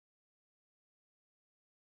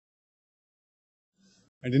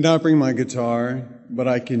I did not bring my guitar, but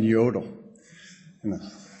I can yodel.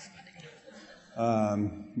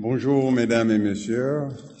 Bonjour, mesdames et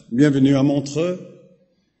messieurs. Bienvenue à Montreux.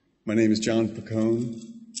 My name is John Picone,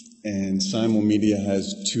 and Simulmedia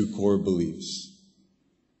has two core beliefs.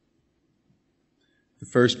 The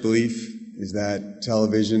first belief is that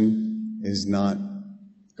television is not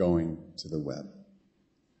going to the web.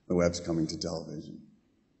 The web's coming to television.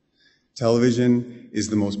 Television is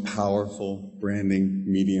the most powerful branding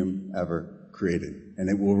medium ever created, and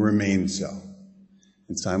it will remain so.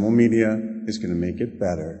 And Simulmedia is going to make it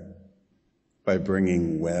better by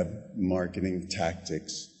bringing web marketing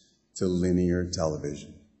tactics to linear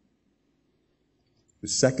television. The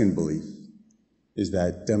second belief is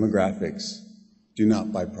that demographics do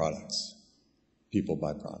not buy products. People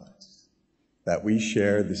buy products. That we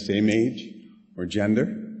share the same age or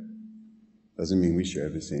gender doesn't mean we share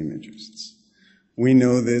the same interests. We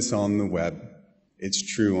know this on the web. It's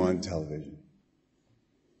true on television.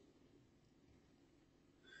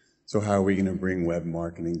 So how are we going to bring web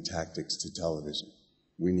marketing tactics to television?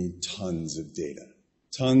 We need tons of data,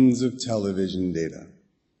 tons of television data.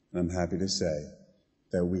 And I'm happy to say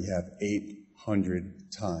that we have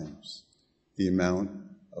 800 times the amount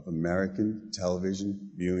of American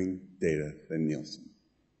television viewing data than Nielsen.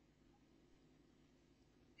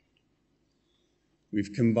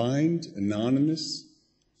 We've combined anonymous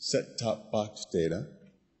set-top box data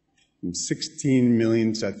from 16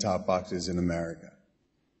 million set-top boxes in America.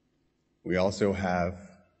 We also have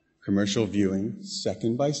commercial viewing,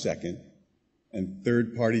 second by second, and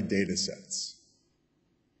third-party data sets.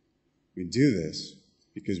 We do this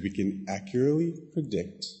because we can accurately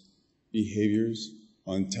predict behaviors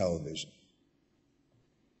on television.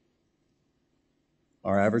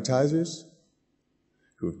 Our advertisers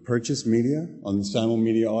who have purchased media on the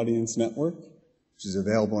Simulmedia Audience Network, which is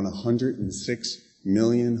available in 106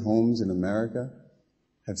 million homes in America,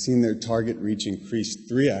 have seen their target reach increase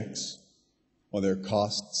 3x, while their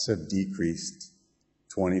costs have decreased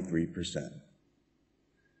 23%.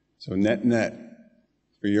 So net-net,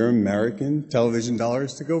 for your American television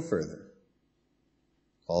dollars to go further,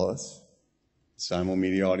 call us. The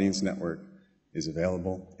Simulmedia Audience Network is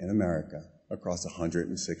available in America across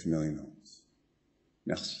 106 million homes.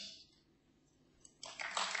 Merci.